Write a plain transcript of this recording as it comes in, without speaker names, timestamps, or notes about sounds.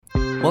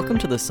Welcome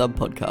to the Sub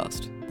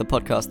Podcast, the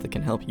podcast that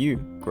can help you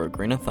grow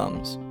greener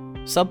thumbs.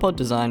 SubPod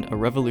designed a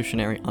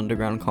revolutionary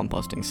underground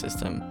composting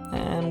system,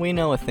 and we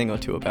know a thing or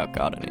two about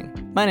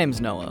gardening. My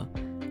name's Noah.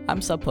 I'm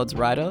SubPod's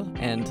writer,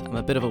 and I'm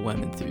a bit of a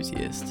worm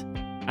enthusiast.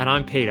 And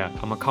I'm Peter.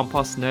 I'm a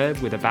compost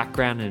nerd with a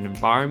background in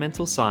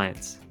environmental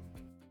science.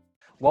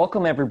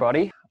 Welcome,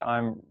 everybody.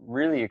 I'm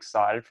really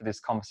excited for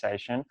this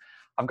conversation.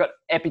 I've got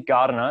epic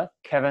gardener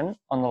Kevin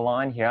on the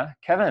line here.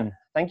 Kevin,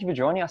 thank you for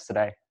joining us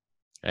today.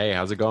 Hey,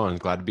 how's it going?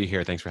 Glad to be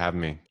here. Thanks for having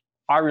me.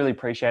 I really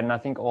appreciate it, and I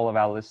think all of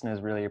our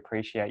listeners really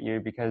appreciate you,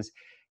 because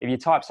if you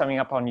type something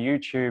up on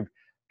YouTube,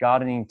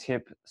 gardening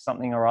tip,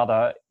 something or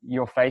other,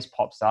 your face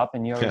pops up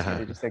and you're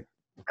just a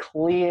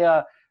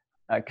clear,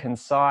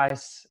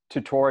 concise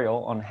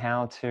tutorial on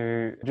how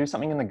to do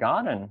something in the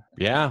garden.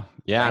 Yeah.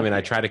 I mean, I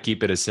try to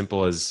keep it as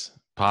simple as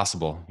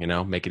possible,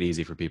 make it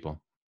easy for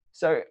people.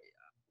 So,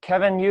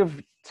 Kevin,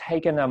 you've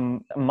taken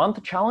a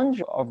month challenge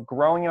of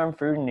growing your own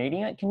food and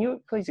eating it. Can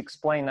you please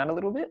explain that a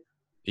little bit?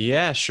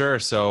 Yeah, sure.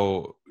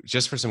 So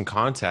just for some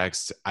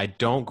context, I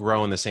don't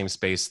grow in the same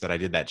space that I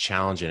did that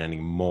challenge in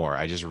anymore.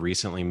 I just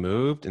recently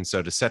moved. And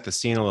so to set the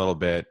scene a little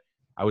bit,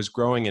 I was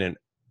growing in a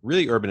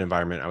really urban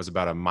environment. I was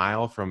about a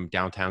mile from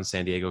downtown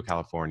San Diego,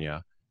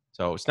 California.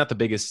 So it's not the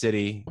biggest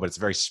city, but it's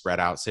a very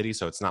spread out city.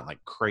 So it's not like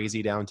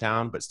crazy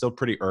downtown, but still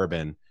pretty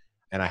urban.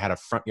 And I had a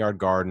front yard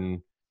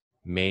garden,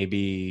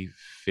 maybe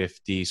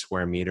 50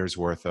 square meters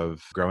worth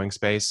of growing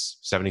space,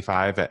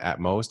 75 at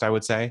most, I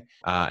would say.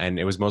 And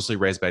it was mostly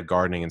raised bed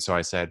gardening. And so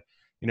I said,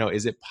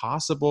 is it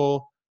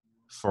possible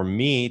for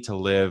me to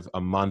live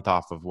a month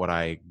off of what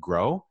I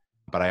grow?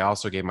 But I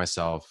also gave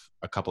myself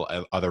a couple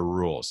of other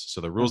rules. So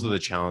the rules of the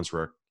challenge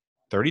were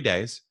 30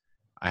 days.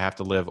 I have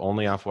to live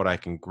only off what I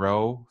can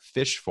grow,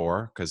 fish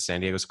for, because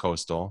San Diego's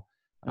coastal,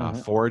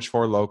 forage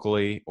for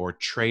locally, or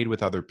trade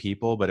with other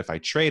people. But if I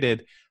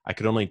traded, I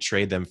could only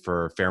trade them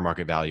for fair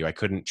market value. I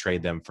couldn't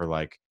trade them for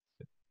like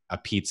a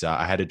pizza.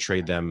 I had to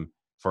trade them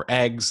for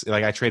eggs.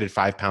 Like I traded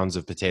 5 pounds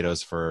of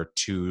potatoes for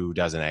 2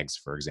 dozen eggs,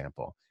 for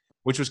example,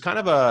 which was kind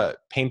of a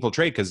painful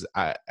trade because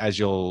as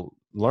you'll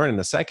learn in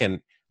a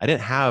second, I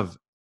didn't have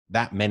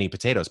that many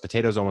potatoes.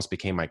 Potatoes almost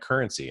became my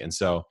currency. And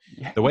so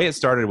the way it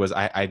started was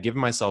I'd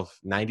given myself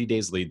 90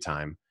 days lead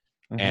time.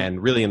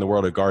 And really in the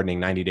world of gardening,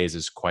 90 days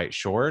is quite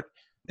short.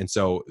 And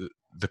so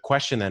the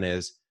question then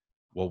is,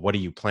 well, what do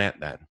you plant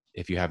then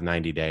if you have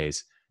 90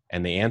 days?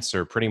 And the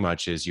answer pretty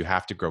much is you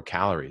have to grow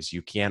calories.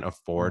 You can't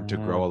afford to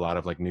grow a lot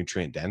of like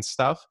nutrient dense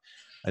stuff.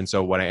 And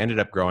so what I ended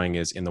up growing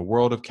is, in the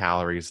world of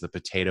calories, the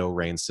potato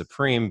reigns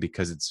supreme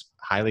because it's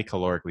highly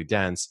calorically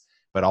dense,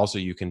 but also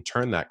you can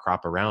turn that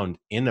crop around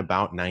in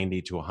about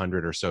 90 to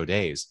 100 or so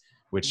days,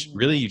 which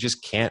really you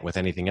just can't with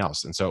anything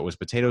else. And so it was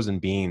potatoes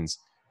and beans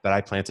that I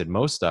planted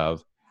most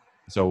of.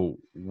 So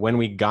when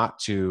we got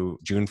to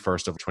June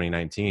 1st of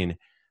 2019,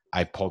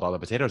 I pulled all the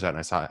potatoes out and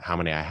I saw how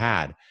many I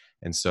had.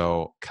 And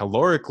so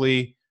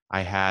calorically,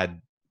 I had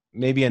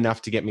maybe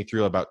enough to get me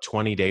through about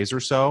 20 days or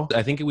so.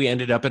 I think we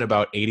ended up at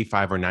about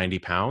 85 or 90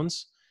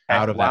 pounds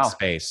out of that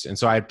space. And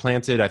so I had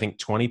planted, I think,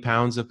 20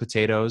 pounds of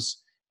potatoes,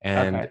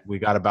 and we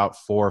got about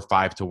 4 or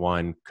 5 to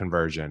 1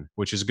 conversion,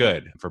 which is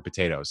good for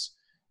potatoes.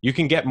 You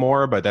can get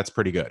more, but that's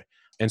pretty good.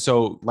 And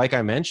so, like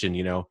I mentioned,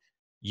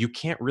 you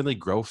can't really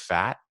grow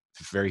fat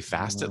very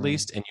fast, at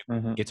least,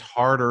 and it's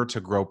harder to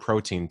grow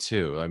protein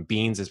too.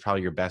 Beans is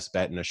probably your best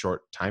bet in a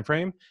short time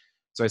frame.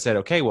 So I said,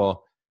 okay,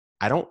 well,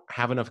 I don't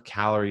have enough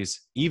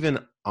calories even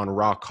on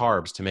raw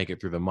carbs to make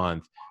it through the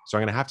month. So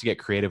I'm going to have to get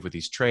creative with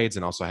these trades,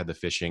 and also I had the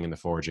fishing and the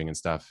foraging and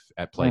stuff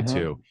at play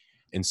too.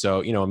 And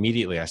so,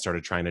 immediately I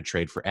started trying to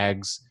trade for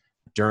eggs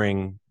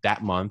during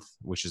that month,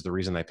 which is the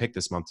reason I picked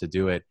this month to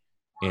do it.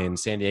 In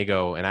San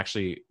Diego, and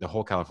actually the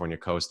whole California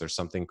coast, there's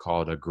something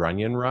called a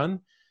grunion run,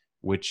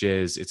 which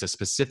is, it's a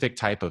specific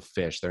type of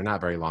fish. They're not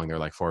very long. They're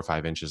like 4 or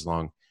 5 inches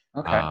long.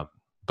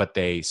 But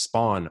they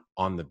spawn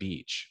on the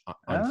beach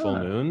on full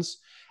moons.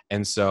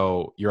 And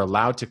so you're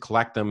allowed to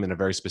collect them in a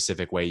very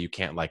specific way. You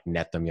can't like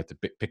net them. You have to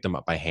pick them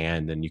up by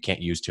hand, and you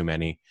can't use too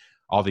many,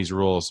 all these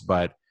rules.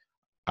 But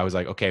I was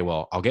like, okay,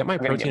 well, I'll get my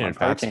protein and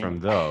fats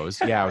from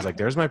those. Yeah. I was like,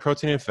 there's my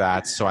protein and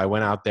fats. So I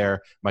went out there.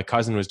 My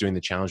cousin was doing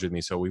the challenge with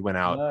me. So we went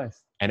out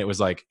and it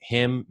was like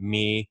him,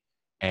 me,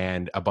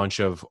 and a bunch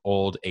of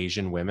old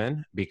Asian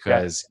women,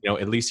 because,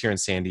 at least here in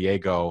San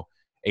Diego,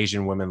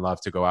 Asian women love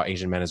to go out,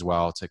 Asian men as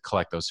well, to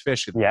collect those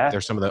fish. They're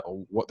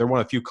they're one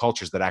of the few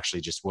cultures that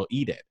actually just will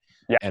eat it.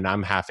 And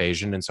I'm half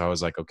Asian. And so I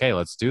was like, okay,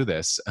 let's do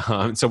this.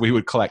 So we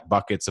would collect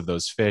buckets of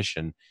those fish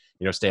and,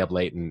 stay up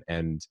late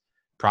and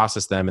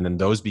process them. And then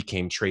those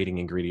became trading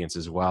ingredients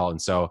as well.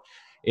 And so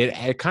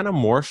it kind of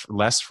morphed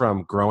less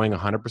from growing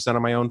 100%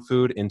 of my own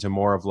food into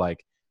more of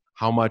like,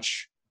 how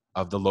much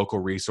of the local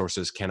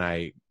resources can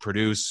I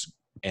produce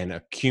and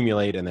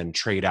accumulate and then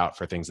trade out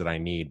for things that I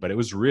need. But it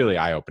was really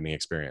eye-opening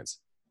experience.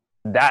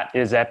 That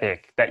is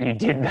epic that you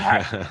did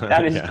that.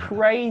 That is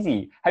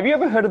crazy. Have you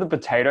ever heard of the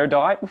potato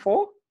diet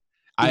before?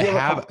 I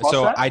have.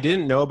 So I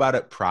didn't know about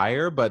it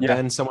prior, but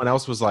then someone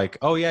else was like,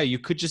 oh yeah, you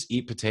could just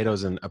eat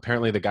potatoes. And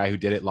apparently the guy who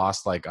did it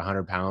lost like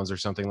 100 pounds or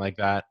something like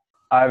that.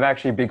 I'm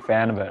actually a big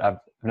fan of it.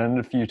 I've done it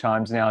a few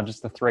times now,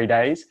 just the 3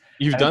 days.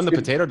 You've And done it's the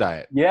good. potato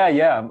diet. Yeah,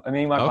 yeah. I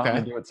mean, my partner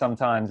Okay. do it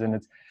sometimes, and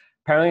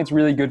apparently it's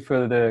really good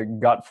for the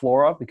gut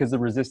flora because the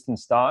resistant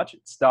starch,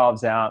 it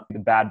starves out the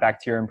bad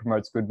bacteria and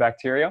promotes good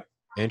bacteria.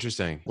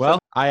 Interesting. So Well,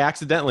 I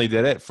accidentally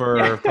did it for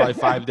yeah. probably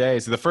 5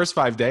 days. The first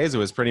 5 days, it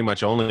was pretty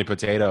much only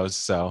potatoes.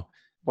 So,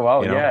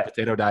 Well, yeah,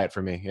 potato diet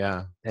for me.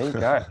 Yeah. there you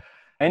go.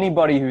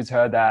 Anybody who's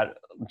heard that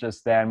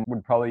just then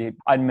would probably,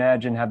 I'd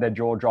imagine, have their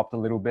jaw dropped a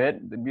little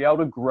bit. To be able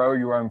to grow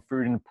your own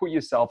food and put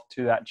yourself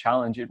to that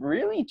challenge, it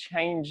really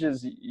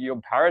changes your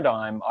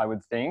paradigm, I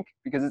would think,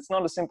 because it's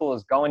not as simple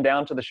as going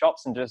down to the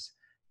shops and just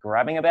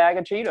grabbing a bag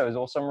of Cheetos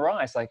or some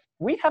rice. Like,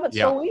 we have it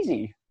Yeah. so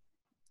easy.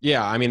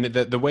 Yeah. I mean,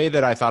 the way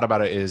that I thought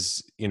about it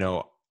is,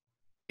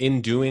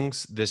 in doing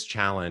this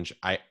challenge,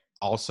 I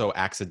also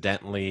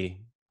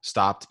accidentally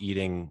stopped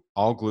eating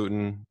all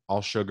gluten,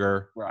 all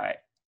sugar, Right.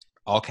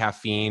 all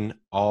caffeine,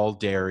 all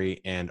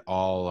dairy, and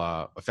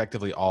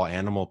effectively all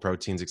animal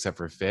proteins except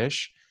for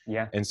fish.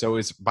 Yeah. And so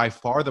it's by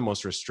far the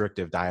most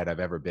restrictive diet I've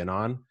ever been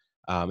on.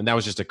 And that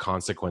was just a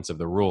consequence of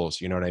the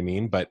rules. You know what I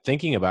mean? But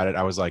thinking about it,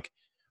 I was like,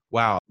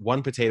 wow,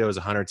 one potato is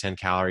 110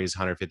 calories,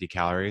 150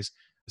 calories.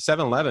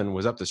 7-Eleven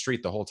was up the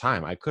street the whole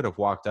time. I could have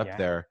walked up Yeah.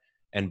 there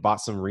and bought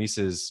some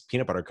Reese's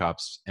peanut butter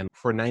cups. And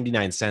for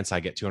 99 cents, I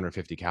get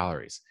 250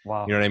 calories.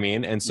 Wow. You know what I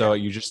mean? And so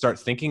you just start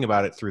thinking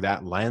about it through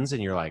that lens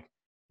and you're like,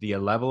 the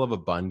level of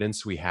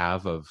abundance we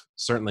have of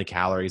certainly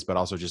calories, but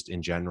also just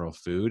in general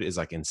food is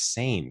like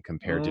insane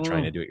compared to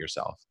trying to do it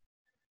yourself.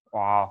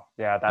 Wow.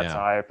 Yeah, that's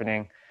Yeah.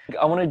 eye-opening.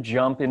 I want to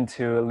jump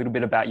into a little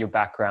bit about your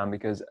background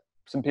because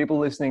some people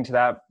listening to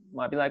that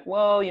might be like,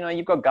 well,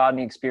 you've got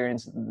gardening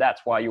experience.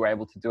 That's why you were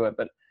able to do it.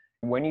 But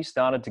when you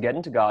started to get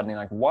into gardening,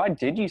 like, why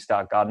did you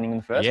start gardening in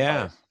the first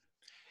Yeah. place?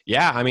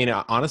 Yeah. I mean,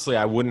 honestly,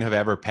 I wouldn't have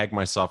ever pegged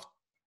myself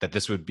that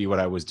this would be what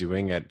I was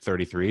doing at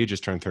 33,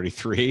 just turned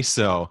 33.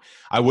 So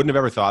I wouldn't have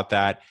ever thought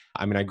that.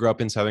 I mean, I grew up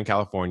in Southern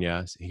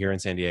California, here in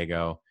San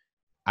Diego.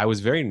 I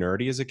was very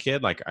nerdy as a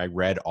kid. Like I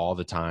read all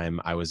the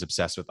time. I was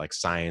obsessed with like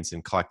science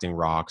and collecting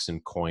rocks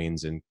and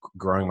coins and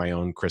growing my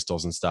own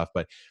crystals and stuff.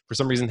 But for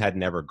some reason had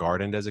never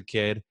gardened as a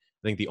kid.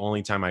 I think the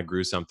only time I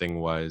grew something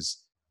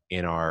was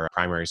in our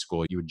primary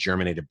school. You would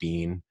germinate a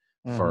bean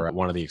Mhm. for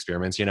one of the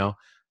experiments,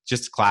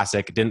 just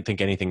classic, didn't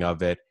think anything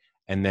of it.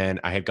 And then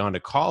I had gone to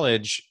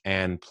college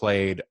and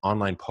played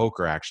online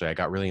poker. Actually, I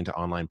got really into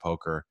online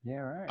poker Yeah,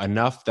 right.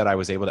 enough that I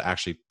was able to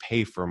actually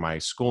pay for my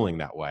schooling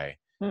that way,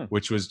 Hmm.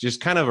 which was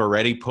just kind of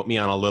already put me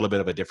on a little bit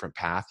of a different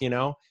path,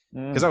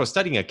 because I was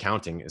studying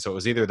accounting. So it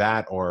was either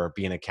that or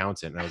be an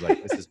accountant. And I was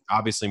like, this is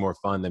obviously more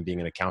fun than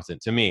being an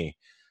accountant to me.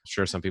 I'm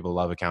sure some people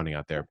love accounting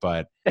out there,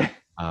 but it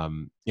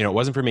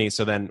wasn't for me.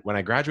 So then when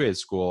I graduated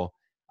school,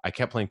 I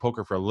kept playing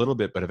poker for a little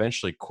bit, but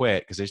eventually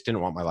quit because I just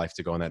didn't want my life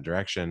to go in that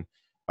direction.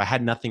 I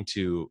had nothing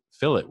to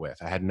fill it with.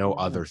 I had no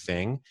other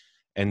thing.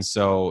 And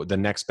so the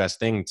next best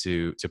thing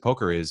to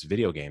poker is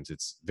video games.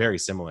 It's very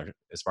similar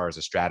as far as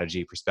a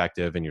strategy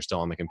perspective, and you're still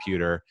on the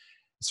computer.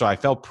 So I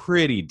fell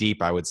pretty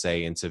deep, I would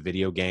say, into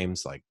video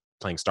games, like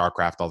playing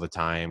StarCraft all the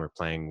time or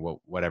playing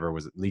whatever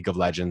was League of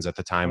Legends at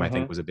the time, I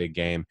think was a big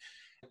game.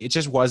 It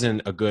just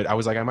wasn't I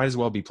was like, I might as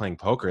well be playing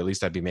poker. At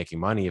least I'd be making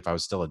money if I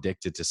was still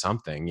addicted to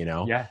something,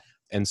 Yeah.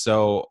 And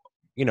so,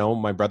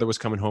 my brother was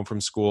coming home from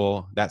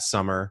school that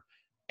summer.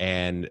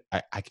 And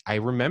I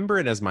remember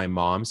it as my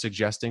mom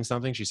suggesting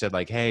something. She said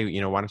like, hey,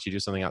 why don't you do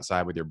something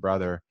outside with your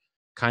brother?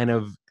 Kind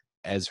of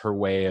as her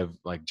way of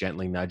like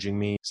gently nudging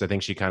me. So I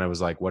think she kind of was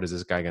like, what is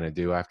this guy going to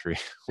do after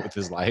with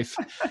his life?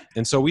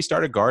 And so we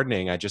started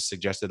gardening. I just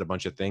suggested a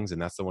bunch of things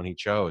and that's the one he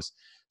chose.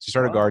 So we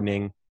started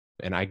gardening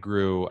and I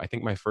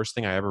think my first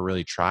thing I ever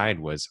really tried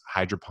was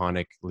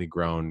hydroponically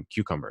grown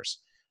cucumbers.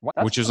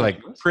 Which is like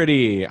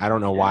pretty, I don't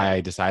know why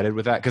I decided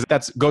with that. Cause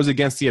that goes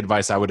against the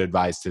advice I would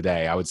advise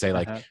today. I would say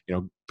like,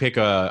 pick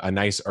a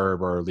nice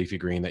herb or leafy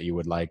green that you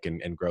would like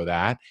and grow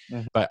that.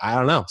 But I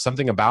don't know,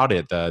 something about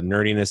it, the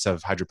nerdiness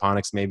of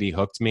hydroponics maybe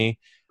hooked me.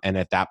 And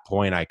at that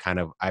point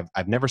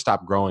I've never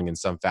stopped growing in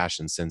some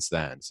fashion since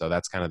then. So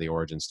that's kind of the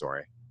origin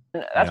story.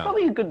 That's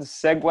probably a good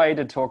segue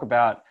to talk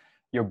about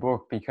your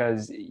book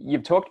because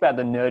you've talked about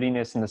the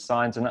nerdiness and the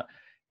science. And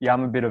yeah,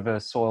 I'm a bit of a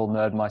soil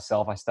nerd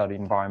myself. I studied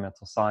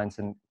environmental science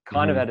and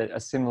kind of had a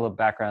similar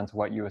background to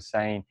what you were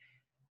saying.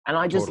 And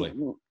I just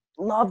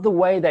love the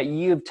way that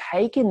you've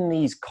taken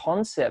these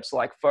concepts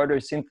like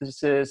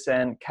photosynthesis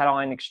and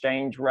cation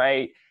exchange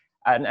rate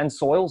and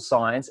soil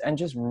science and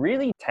just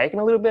really taken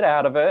a little bit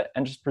out of it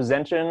and just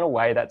presented it in a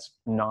way that's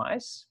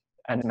nice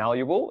and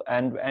malleable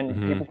and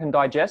people can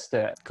digest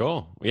it.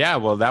 Cool. Yeah,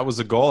 well, that was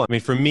a goal. I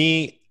mean, for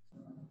me,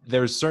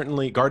 there's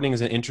certainly gardening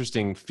is an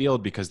interesting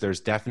field because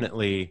there's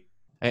definitely,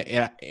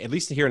 at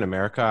least here in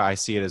America, I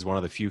see it as one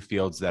of the few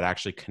fields that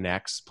actually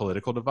connects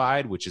political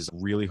divide, which is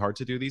really hard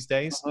to do these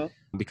days.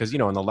 Because,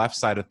 on the left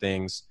side of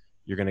things,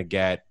 you're going to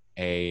get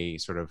a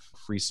sort of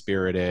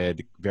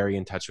free-spirited, very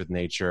in touch with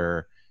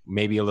nature,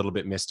 maybe a little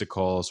bit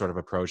mystical sort of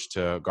approach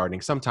to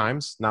gardening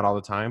sometimes, not all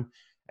the time.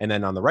 And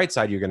then on the right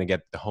side, you're going to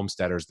get the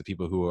homesteaders, the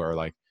people who are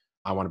like,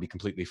 I want to be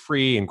completely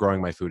free and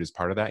growing my food is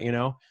part of that,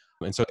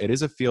 And so it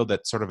is a field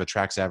that sort of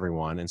attracts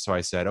everyone. And so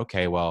I said,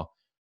 okay, well,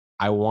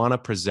 I want to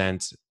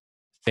present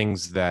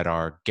things that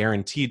are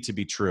guaranteed to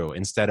be true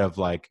instead of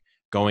like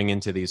going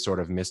into these sort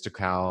of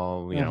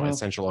mystical,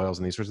 essential oils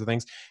and these sorts of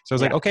things. So I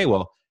was like, okay,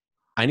 well,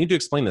 I need to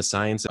explain the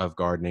science of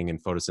gardening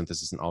and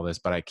photosynthesis and all this,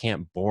 but I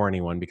can't bore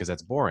anyone because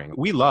that's boring.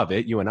 We love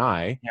it, you and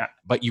I,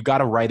 but you got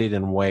to write it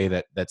in a way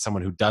that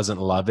someone who doesn't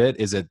love it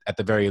is it at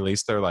the very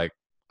least, they're like,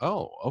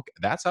 oh, okay,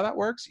 that's how that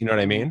works. You know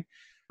what I mean?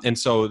 And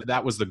so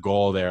that was the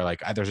goal there.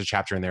 Like there's a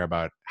chapter in there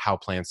about how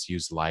plants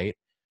use light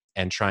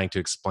and trying to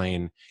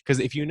explain, because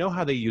if you know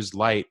how they use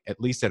light, at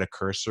least at a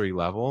cursory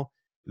level,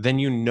 then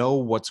you know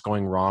what's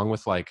going wrong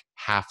with like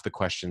half the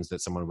questions that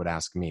someone would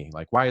ask me.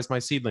 Like, why is my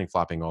seedling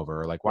flopping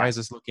over? Or like, why is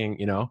this looking,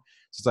 So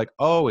it's like,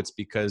 oh, it's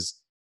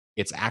because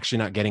it's actually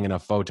not getting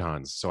enough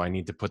photons. So I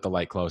need to put the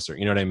light closer.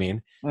 You know what I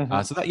mean?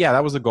 So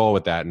that was the goal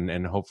with that.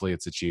 And hopefully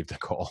it's achieved the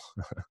goal.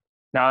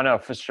 No,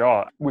 for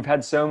sure. We've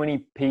had so many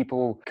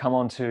people come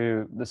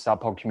onto the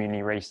SubPod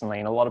community recently,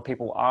 and a lot of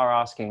people are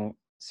asking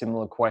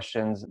similar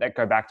questions that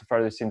go back to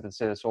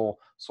photosynthesis or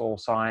soil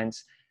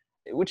science,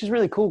 which is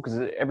really cool because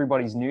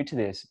everybody's new to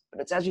this.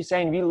 But it's as you're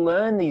saying, if you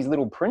learn these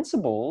little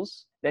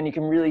principles, then you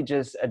can really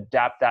just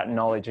adapt that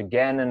knowledge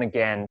again and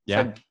again.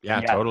 Yeah,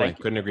 totally.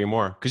 Couldn't agree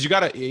more. Because you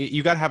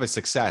gotta have a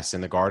success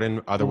in the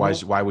garden.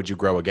 Otherwise, why would you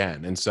grow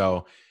again? And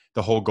so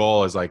the whole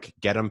goal is like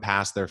get them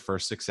past their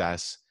first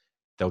success.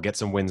 They'll get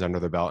some wins under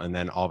their belt, and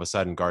then all of a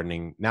sudden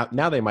gardening,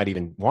 now they might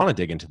even want to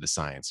dig into the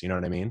science. You know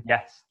what I mean?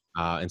 Yes.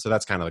 And so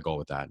that's kind of the goal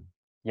with that.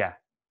 Yeah.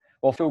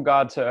 Well, field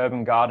guide to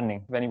urban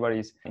gardening. If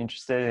anybody's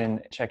interested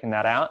in checking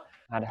that out.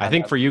 I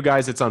think for you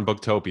guys, it's on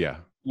Booktopia.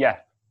 Yeah.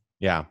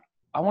 Yeah.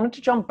 I wanted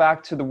to jump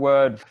back to the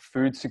word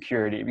food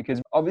security,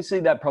 because obviously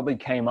that probably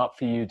came up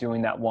for you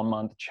doing that 1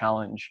 month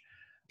challenge.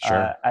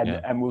 Sure.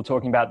 And we were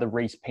talking about the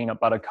Reese peanut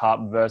butter cup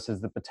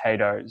versus the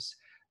potatoes.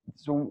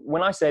 So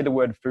when I say the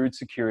word food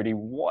security,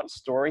 what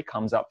story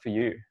comes up for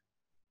you?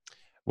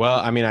 Well,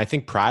 I mean, I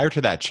think prior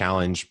to that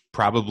challenge,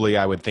 probably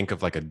I would think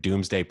of like a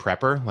doomsday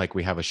prepper. Like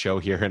we have a show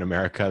here in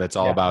America that's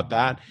all about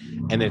that.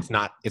 And it's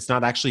not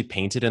actually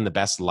painted in the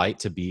best light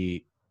to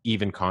be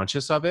even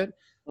conscious of it.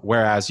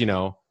 Whereas,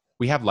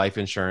 we have life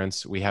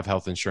insurance, we have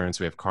health insurance,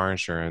 we have car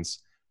insurance.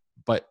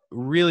 But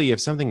really, if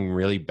something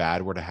really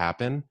bad were to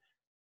happen,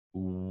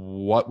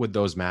 what would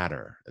those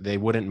matter? They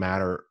wouldn't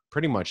matter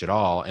pretty much at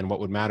all. And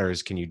what would matter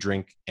is, can you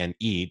drink and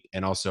eat?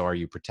 And also, are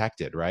you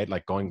protected, right?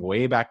 Like going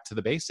way back to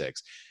the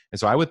basics. And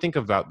so I would think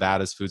about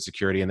that as food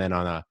security. And then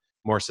on a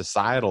more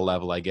societal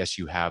level, I guess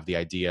you have the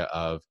idea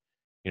of,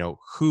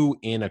 who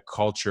in a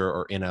culture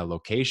or in a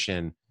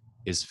location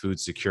is food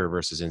secure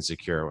versus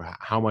insecure?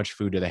 How much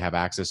food do they have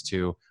access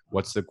to?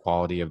 What's the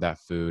quality of that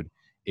food?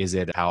 Is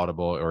it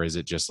palatable, or is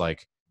it just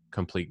like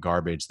complete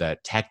garbage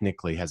that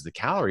technically has the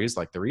calories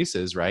like the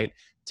Reese's, right,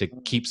 to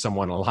keep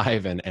someone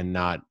alive and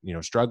not,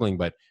 struggling,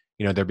 but,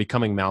 they're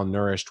becoming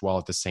malnourished while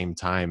at the same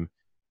time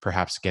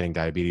perhaps getting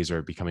diabetes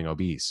or becoming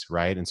obese,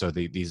 right? And so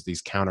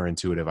these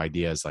counterintuitive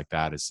ideas like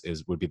that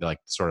would be like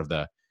sort of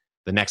the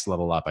next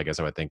level up, I guess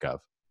I would think of.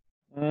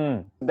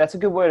 That's a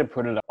good way to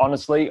put it.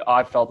 Honestly,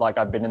 I felt like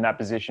I've been in that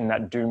position,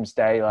 that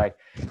doomsday, like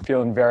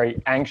feeling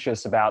very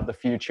anxious about the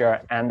future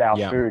and our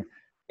food.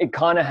 It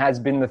kind of has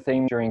been the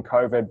theme during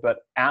COVID, but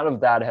out of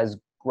that has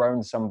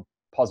grown some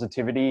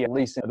positivity, at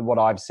least what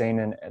I've seen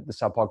in the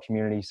SubPod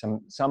community,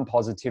 some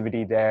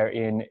positivity there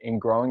in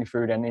growing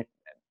food, and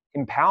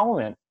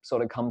empowerment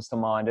sort of comes to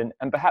mind.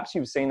 And perhaps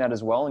you've seen that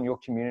as well in your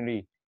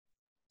community.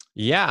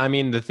 Yeah, I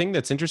mean, the thing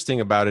that's interesting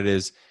about it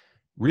is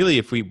really,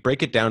 if we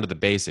break it down to the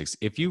basics,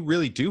 if you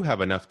really do have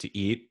enough to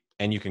eat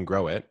and you can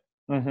grow it,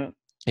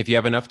 if you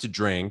have enough to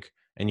drink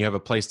and you have a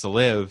place to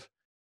live,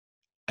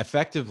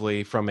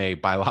 effectively from a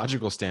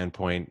biological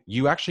standpoint,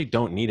 you actually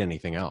don't need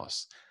anything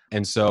else.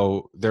 And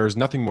so there's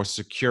nothing more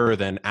secure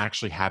than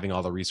actually having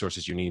all the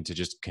resources you need to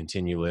just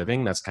continue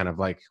living. That's kind of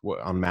like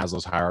on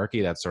Maslow's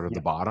hierarchy, that's sort of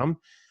the bottom.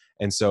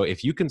 And so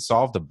if you can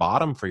solve the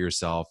bottom for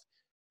yourself,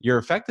 you're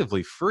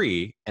effectively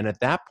free. And at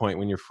that point,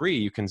 when you're free,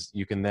 you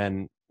can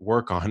then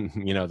work on,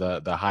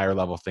 the higher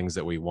level things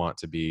that we want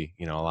to be,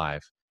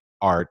 alive,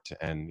 art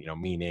and,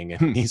 meaning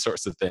and these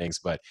sorts of things.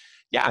 But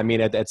yeah, I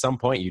mean, at some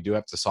point you do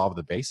have to solve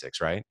the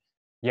basics, right?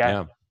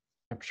 Yeah.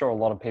 I'm sure a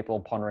lot of people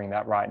are pondering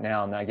that right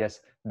now. And I guess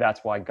that's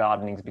why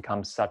gardening's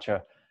become such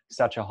a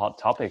hot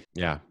topic.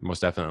 Yeah,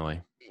 most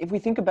definitely. If we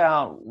think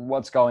about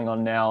what's going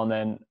on now and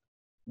then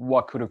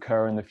what could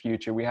occur in the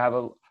future, we have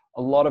a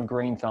lot of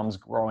green thumbs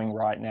growing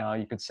right now.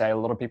 You could say a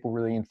lot of people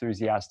really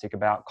enthusiastic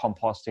about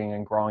composting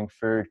and growing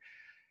food.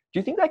 Do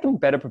you think that can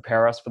better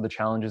prepare us for the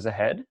challenges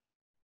ahead?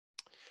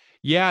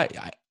 Yeah,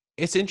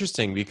 it's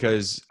interesting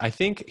because I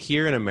think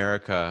here in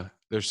America,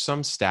 there's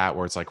some stat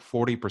where it's like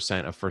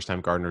 40% of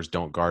first-time gardeners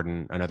don't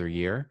garden another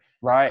year.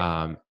 Right.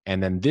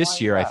 And then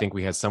this year, I think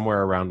we had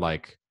somewhere around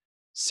like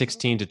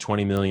 16 to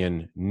 20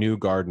 million new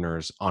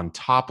gardeners on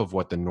top of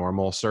what the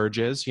normal surge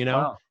is,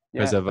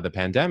 because of the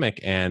pandemic.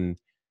 And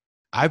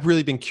I've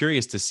really been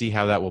curious to see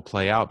how that will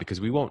play out,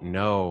 because we won't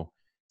know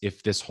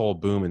if this whole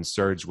boom and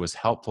surge was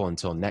helpful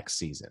until next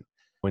season.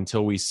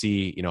 until we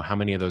see, how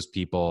many of those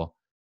people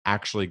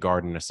actually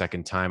garden a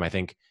second time. I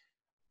think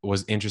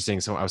was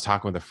interesting. So I was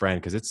talking with a friend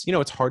because it's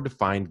hard to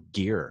find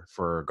gear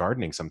for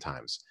gardening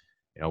sometimes,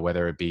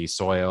 whether it be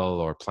soil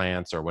or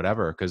plants or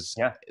whatever, because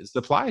Yeah.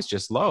 supply is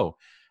just low.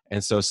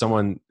 And so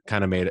someone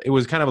kind of it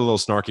was kind of a little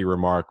snarky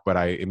remark, but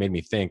it made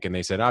me think. And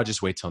they said, "Oh,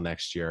 just wait till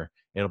next year.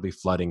 It'll be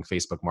flooding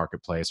Facebook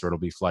Marketplace, or it'll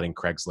be flooding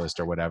Craigslist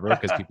or whatever,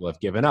 because people have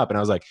given up." And I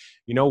was like,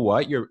 you know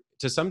what?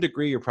 To some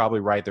degree, you're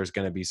probably right. There's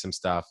going to be some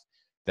stuff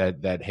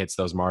that hits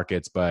those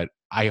markets, but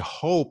I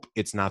hope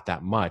it's not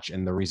that much.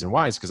 And the reason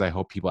why is because I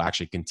hope people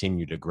actually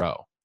continue to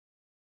grow.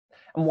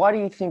 And why do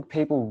you think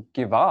people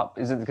give up?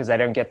 Is it because they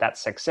don't get that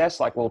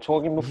success like we were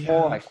talking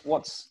before? Yeah.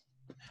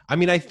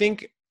 I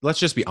think, let's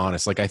just be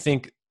honest. I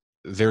think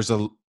there's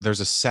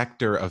a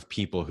sector of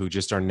people who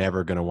just are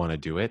never going to want to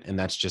do it. And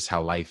that's just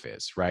how life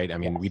is, right?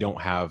 We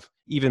don't have,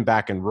 even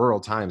back in rural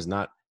times,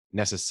 not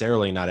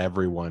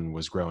everyone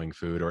was growing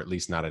food, or at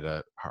least not at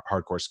a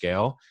hardcore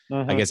scale.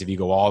 I guess if you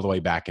go all the way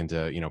back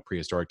into,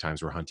 prehistoric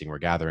times, we're hunting, we're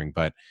gathering,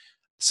 but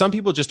some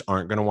people just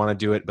aren't going to want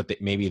to do it. But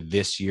maybe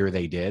this year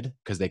they did,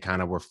 because they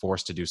kind of were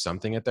forced to do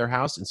something at their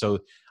house. And so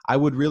I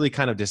would really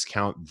kind of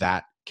discount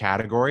that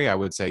category. I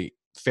would say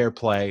fair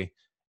play.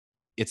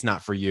 It's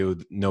not for you.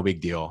 No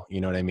big deal.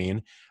 You know what I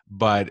mean?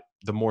 But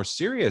the more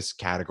serious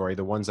category,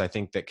 the ones I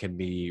think that can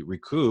be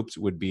recouped,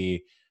 would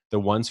be the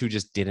ones who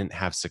just didn't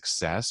have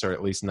success, or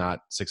at least not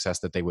success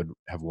that they would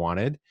have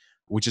wanted,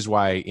 which is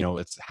why,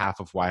 it's half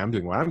of why I'm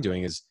doing what I'm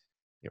doing is,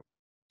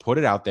 put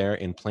it out there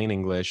in plain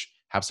English,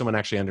 have someone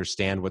actually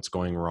understand what's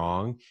going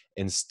wrong,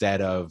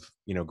 instead of,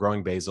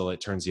 growing basil,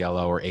 it turns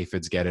yellow, or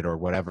aphids get it, or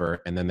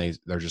whatever. And then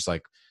they're just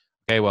like,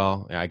 okay,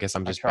 well, I guess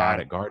I'm just bad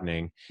at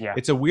gardening. Yeah.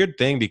 It's a weird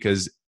thing,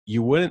 because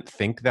you wouldn't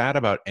think that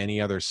about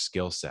any other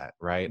skill set,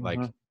 right? Like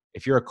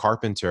if you're a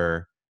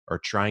carpenter or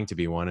trying to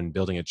be one and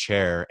building a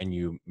chair, and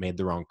you made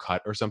the wrong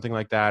cut or something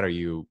like that, or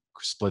you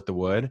split the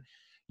wood,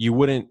 you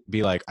wouldn't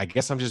be like, I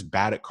guess I'm just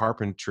bad at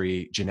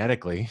carpentry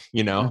genetically,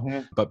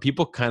 But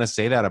people kind of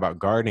say that about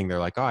gardening. They're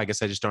like, oh, I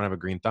guess I just don't have a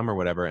green thumb or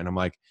whatever. And I'm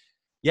like,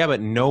 yeah,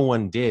 but no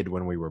one did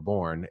when we were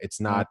born.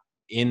 It's not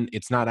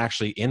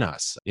actually in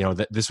us.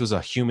 This was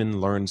a human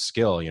learned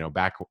skill,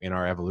 back in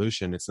our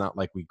evolution. It's not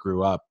like we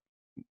grew up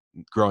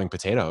growing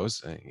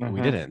potatoes.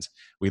 We didn't.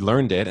 We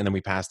learned it, and then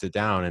we passed it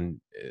down.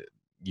 And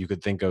you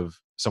could think of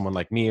someone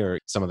like me, or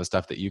some of the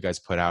stuff that you guys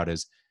put out,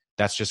 as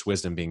that's just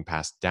wisdom being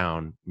passed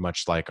down,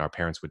 much like our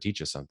parents would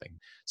teach us something.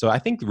 So I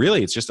think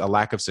really it's just a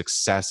lack of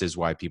success is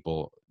why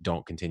people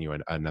don't continue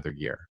another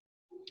year.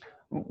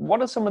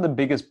 What are some of the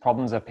biggest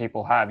problems that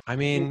people have?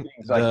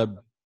 The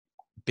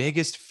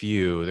biggest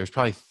few, there's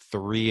probably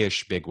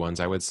 3-ish big ones,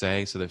 I would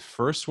say. So the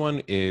first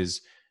one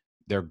is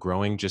they're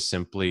growing just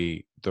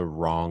simply the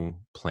wrong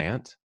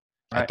plant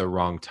at the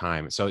wrong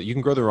time. So you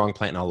can grow the wrong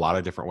plant in a lot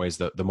of different ways.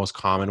 The most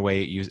common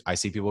way I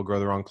see people grow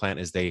the wrong plant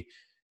is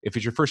if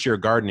it's your first year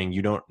of gardening,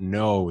 you don't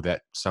know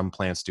that some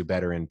plants do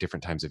better in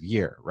different times of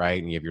year,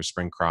 right? And you have your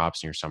spring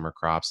crops and your summer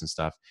crops and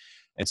stuff.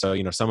 And so,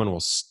 someone will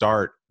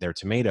start their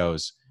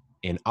tomatoes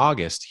in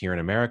August here in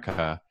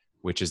America,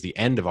 which is the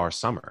end of our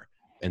summer.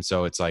 And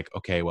so it's like,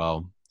 okay,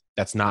 well,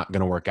 that's not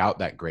going to work out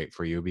that great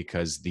for you,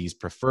 because these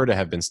prefer to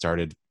have been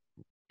started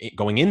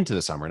going into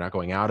the summer, not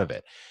going out of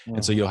it.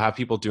 And so you'll have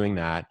people doing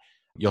that.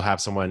 You'll have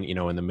someone,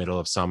 in the middle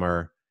of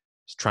summer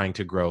trying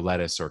to grow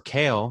lettuce or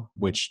kale,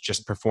 which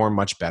just perform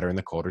much better in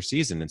the colder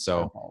season. And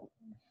so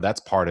that's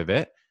part of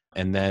it.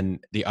 And then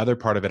the other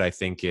part of it, I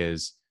think,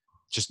 is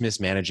just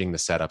mismanaging the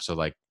setup. So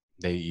like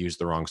they use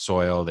the wrong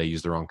soil, they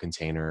use the wrong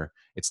container,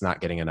 it's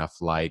not getting enough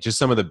light, just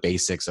some of the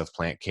basics of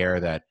plant care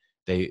that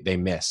they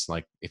miss.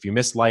 Like if you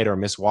miss light or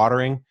miss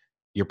watering,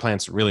 your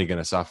plant's really going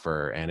to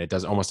suffer, and it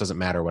almost doesn't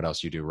matter what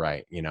else you do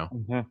right,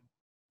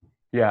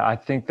 Yeah, I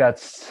think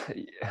that's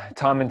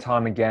time and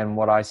time again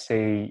what I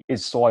see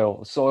is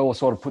soil. Soil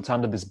sort of puts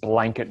under this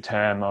blanket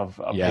term of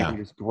people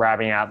just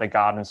grabbing out the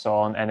garden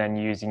soil and then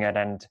using it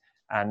and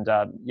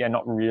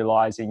not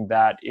realizing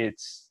that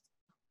it's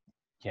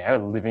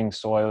living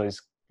soil.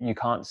 Is you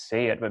can't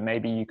see it, but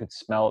maybe you could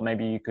smell it.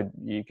 Maybe you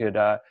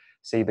could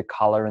see the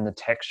color and the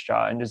texture,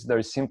 and just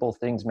those simple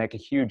things make a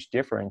huge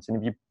difference. And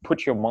if you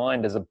put your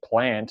mind as a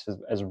plant,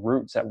 as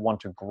roots that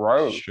want to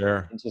grow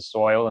into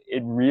soil,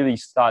 it really you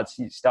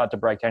start to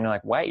break down. You're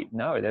like, wait,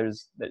 no,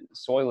 the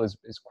soil is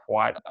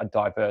quite a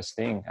diverse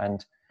thing.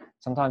 And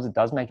sometimes it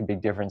does make a big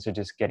difference to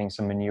just getting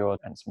some manure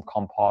and some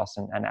compost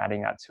and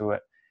adding that to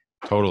it.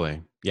 Totally.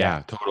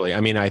 Yeah, totally.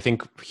 I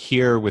think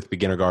here with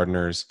beginner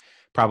gardeners,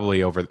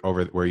 probably over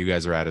where you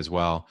guys are at as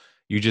well,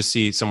 you just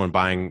see someone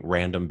buying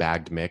random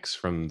bagged mix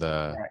from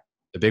the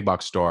big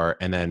box store.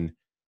 And then,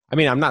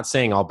 I'm not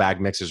saying all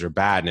bagged mixes are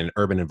bad, and in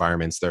urban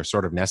environments, they're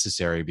sort of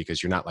necessary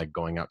because you're not like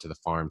going out to the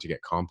farm to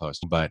get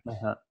compost. But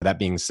that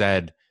being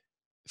said,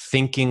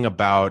 thinking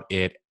about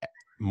it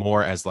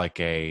more as like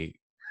an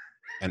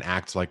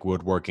act like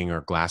woodworking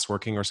or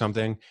glassworking or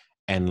something,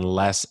 and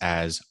less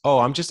as,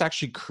 I'm just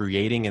actually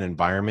creating an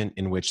environment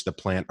in which the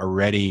plant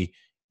already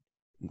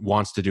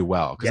wants to do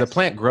well, because Yes. a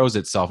plant grows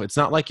itself. It's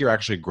not like you're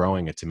actually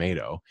growing a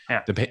tomato.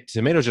 Yeah. The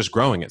tomato's just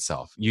growing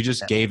itself. You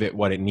just Yeah. gave it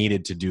what it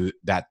needed to do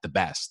that the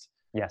best.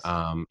 Yes.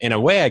 In a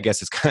way, I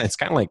guess it's kind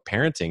of like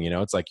parenting.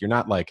 It's like you're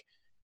not like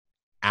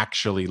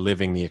actually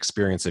living the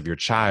experience of your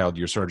child.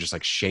 You're sort of just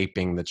like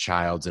shaping the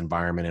child's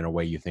environment in a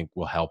way you think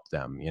will help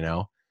them.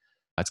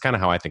 That's kind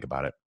of how I think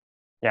about it.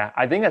 Yeah,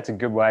 I think that's a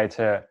good way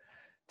to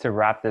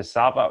wrap this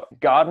up.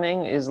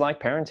 Gardening is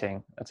like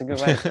parenting. That's a good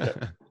way to put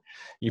it.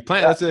 You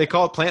plant. That's what they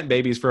call it, plant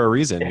babies for a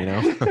reason.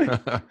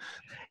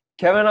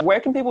 Kevin, where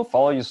can people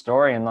follow your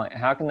story, and like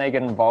how can they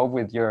get involved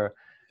with your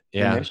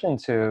Yeah. mission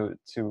to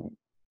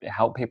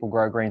help people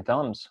grow green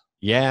thumbs?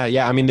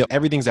 Yeah. I mean,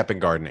 everything's Epic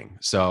Gardening.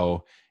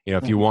 So,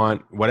 if you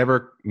want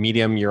whatever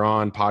medium you're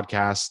on,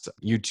 podcast,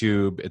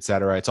 YouTube,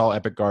 etc., it's all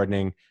Epic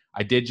Gardening.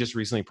 I did just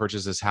recently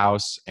purchase this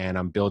house, and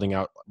I'm building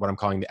out what I'm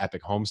calling the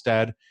Epic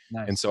Homestead.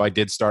 Nice. And so I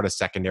did start a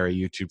secondary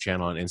YouTube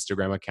channel and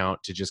Instagram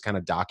account to just kind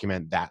of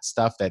document that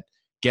stuff that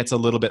gets a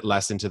little bit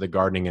less into the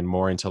gardening and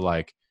more into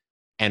like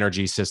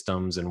energy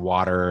systems and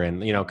water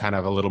and, kind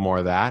of a little more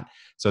of that.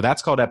 So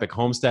that's called Epic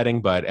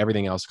Homesteading, but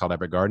everything else is called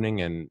Epic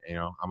Gardening. And,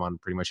 I'm on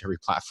pretty much every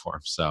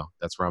platform. So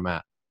that's where I'm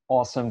at.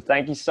 Awesome.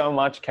 Thank you so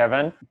much,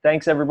 Kevin.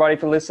 Thanks everybody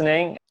for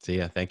listening. See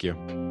ya. Thank you.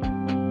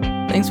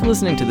 Thanks for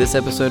listening to this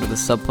episode of the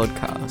Sub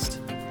Podcast.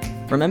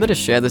 Remember to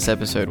share this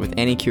episode with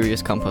any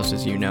curious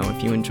composters you know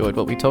if you enjoyed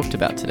what we talked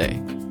about today.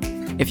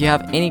 If you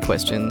have any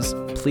questions,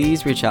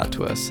 please reach out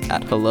to us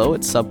at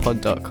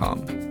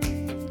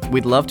hello@subpod.com.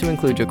 We'd love to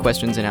include your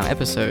questions in our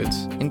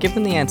episodes and give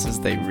them the answers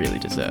they really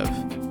deserve.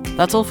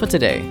 That's all for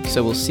today,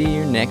 so we'll see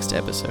you next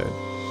episode.